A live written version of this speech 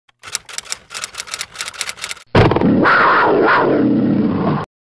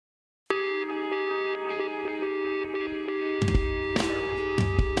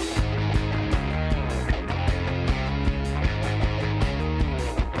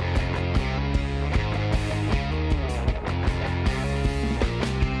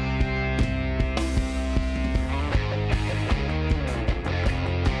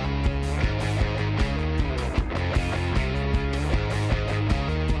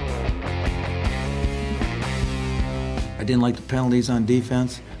I didn't like the penalties on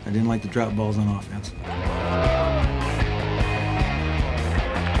defense. I didn't like the drop balls on offense.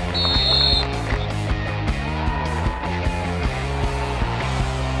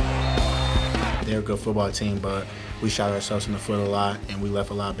 They're a good football team, but we shot ourselves in the foot a lot, and we left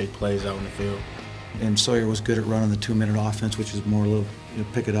a lot of big plays out in the field. And Sawyer was good at running the 2-minute offense, which is more a little,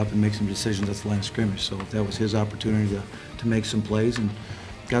 pick it up and make some decisions at the line of scrimmage. So that was his opportunity to make some plays, and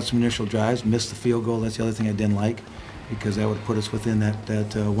got some initial drives, missed the field goal. That's the other thing I didn't like, because that would have put us within that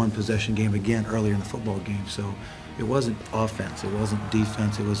one possession game again earlier in the football game. So it wasn't offense, it wasn't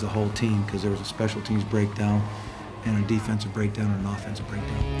defense, it was the whole team, because there was a special teams breakdown and a defensive breakdown and an offensive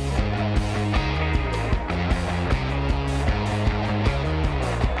breakdown.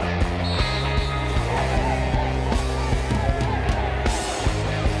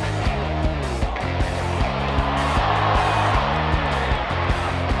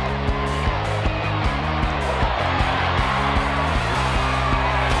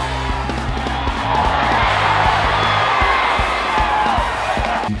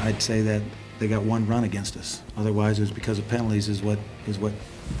 I'd say that they got one run against us. Otherwise, it was because of penalties is what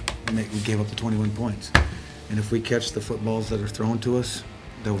we gave up the 21 points. And if we catch the footballs that are thrown to us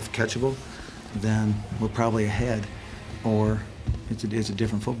that were catchable, then we're probably ahead. Or it's a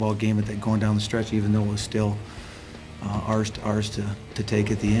different football game at that going down the stretch, even though it was still ours to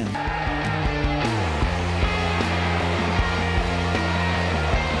take at the end.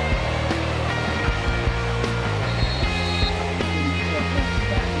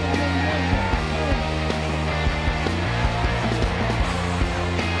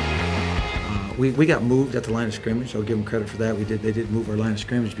 We got moved at the line of scrimmage. I'll give them credit for that. They did move our line of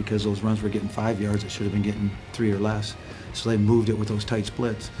scrimmage because those runs were getting 5 yards. It should have been getting 3 or less. So they moved it with those tight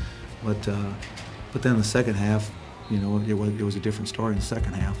splits. But then in the second half, it was a different story in the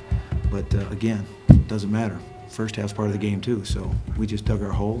second half. But again, it doesn't matter. First half's part of the game too. So we just dug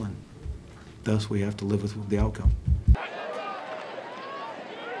our hole, and thus we have to live with the outcome.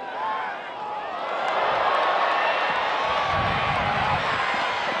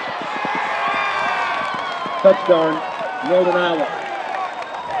 Touchdown, Northern Iowa.